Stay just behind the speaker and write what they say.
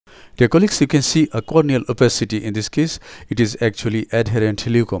Dear colleagues, you can see a corneal opacity. In this case, it is actually adherent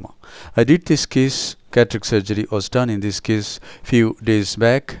leukoma. I did this case, cataract surgery was done in this case few days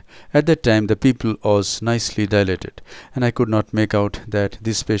back. At that time, the pupil was nicely dilated, and I could not make out that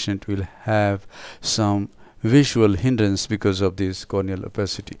this patient will have some visual hindrance because of this corneal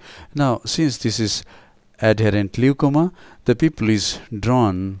opacity. Now, since this is adherent leukoma, the pupil is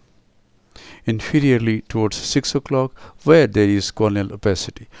drawn inferiorly towards 6 o'clock where there is corneal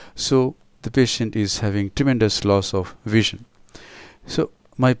opacity. So the patient is having tremendous loss of vision. So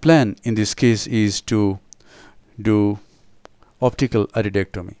my plan in this case is to do optical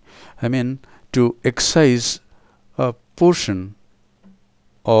iridectomy. I mean to excise a portion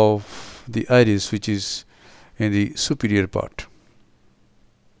of the iris which is in the superior part.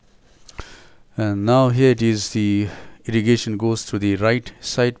 And now here it is, the irrigation goes through the right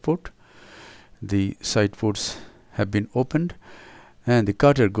side port. The side ports have been opened and the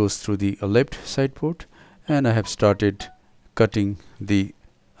cutter goes through the left side port, and I have started cutting the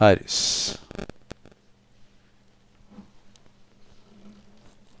iris.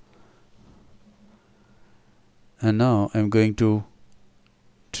 And now I am going to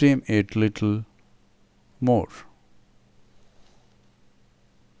trim it little more.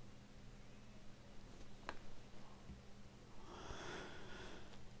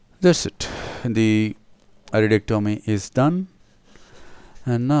 That's it. The iridectomy is done,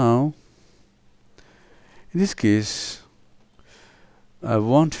 and now in this case I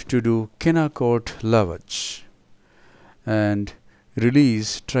want to do Kenacort lavage and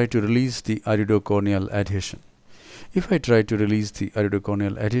try to release the iridocorneal adhesion. If I try to release the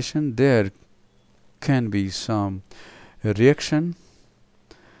iridocorneal adhesion, there can be some reaction,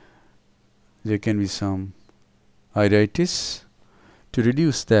 there can be some iritis. To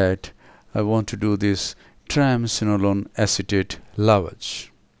reduce that, I want to do this triamcinolone acetate lavage.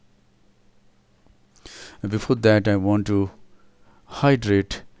 Before that, I want to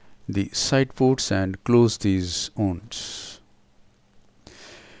hydrate the side ports and close these wounds.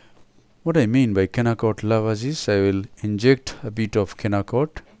 What I mean by Kenacort lavage is I will inject a bit of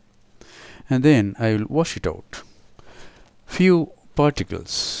Kenacort and then I will wash it out. Few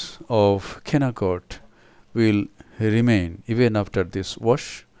particles of Kenacort will remain even after this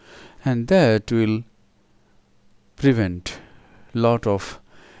wash, and that will prevent lot of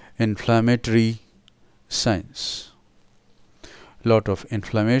inflammatory signs. Lot of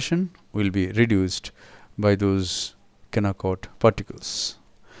inflammation will be reduced by those Kenacort particles.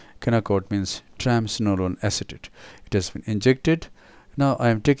 Kenacort means triamcinolone acetate. It has been injected. Now I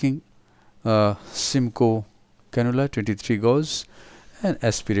am taking a Simcoe cannula 23 gauge and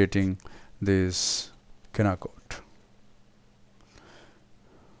aspirating this Kenacort.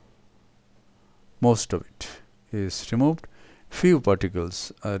 Most of it is removed. Few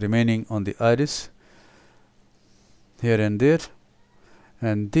particles are remaining on the iris here and there,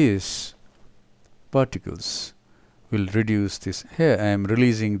 and these particles will reduce this. Here I am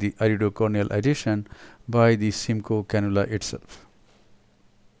releasing the iridocorneal adhesion by the Simcoe cannula itself.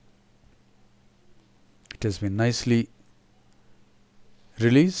 It has been nicely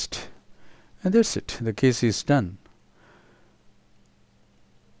released, and that's it. The case is done.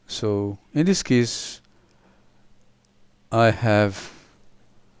 So in this case, I have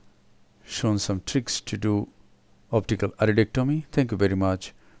shown some tricks to do optical iridectomy. Thank you very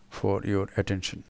much for your attention.